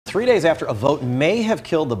3 days after a vote may have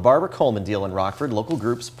killed the Barber Coleman deal in Rockford, local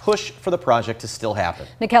groups push for the project to still happen.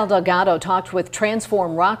 Nikel Delgado talked with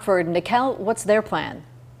Transform Rockford. Nikel, what's their plan?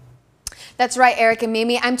 That's right, Eric and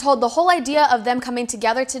Mimi. I'm told the whole idea of them coming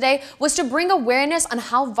together today was to bring awareness on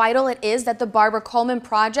how vital it is that the Barber Coleman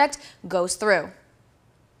project goes through.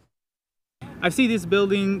 I see this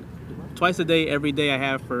building twice a day, every day I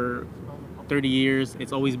have for 30 years.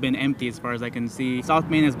 It's always been empty as far as I can see. South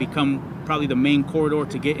Main has become probably the main corridor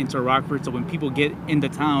to get into Rockford. So when people get into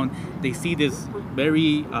town, they see this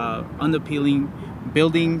very unappealing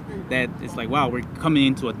building that it's like, wow, we're coming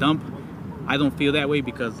into a dump. I don't feel that way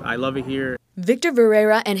because I love it here. Victor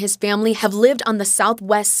Verrera and his family have lived on the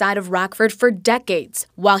southwest side of Rockford for decades.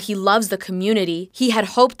 While he loves the community, he had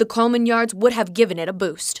hoped the Coleman Yards would have given it a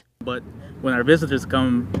boost. But when our visitors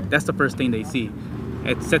come, that's the first thing they see.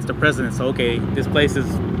 It sets the precedent. So, okay, this place is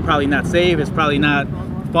probably not safe. It's probably not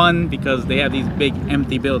fun because they have these big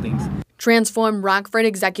empty buildings. Transform Rockford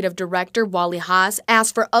Executive Director Wally Haas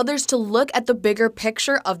asked for others to look at the bigger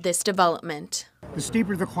picture of this development. The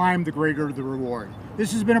steeper the climb, the greater the reward.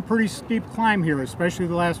 This has been a pretty steep climb here, especially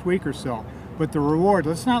the last week or so. But the reward,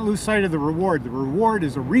 let's not lose sight of the reward. The reward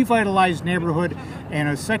is a revitalized neighborhood and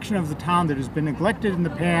a section of the town that has been neglected in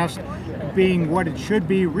the past, being what it should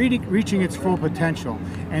be, reaching its full potential.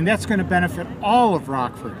 And that's going to benefit all of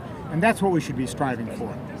Rockford. And that's what we should be striving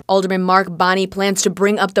for. Alderman Mark Bonney plans to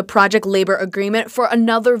bring up the project labor agreement for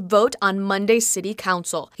another vote on Monday's City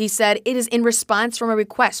Council. He said it is in response from a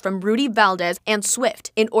request from Rudy Valdez and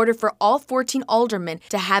Swift in order for all 14 aldermen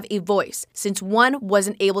to have a voice, since one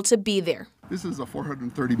wasn't able to be there. This is a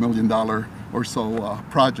 $430 million or so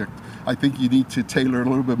project. I think you need to tailor a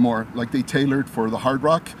little bit more, like they tailored for the Hard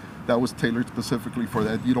Rock. That was tailored specifically for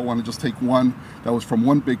that. You don't want to just take one that was from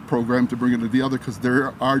one big program to bring it to the other, because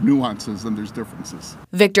there are nuances and there's differences.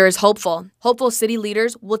 Victor is hopeful. Hopeful city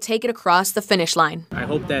leaders will take it across the finish line. I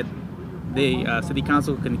hope that the City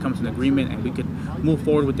Council can come to an agreement and we could move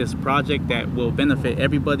forward with this project that will benefit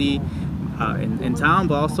everybody in town,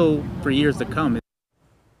 but also for years to come.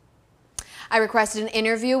 I requested an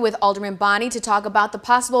interview with Alderman Bonney to talk about the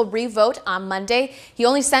possible re-vote on Monday. He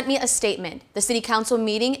only sent me a statement. The City Council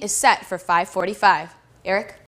meeting is set for 5:45. Eric?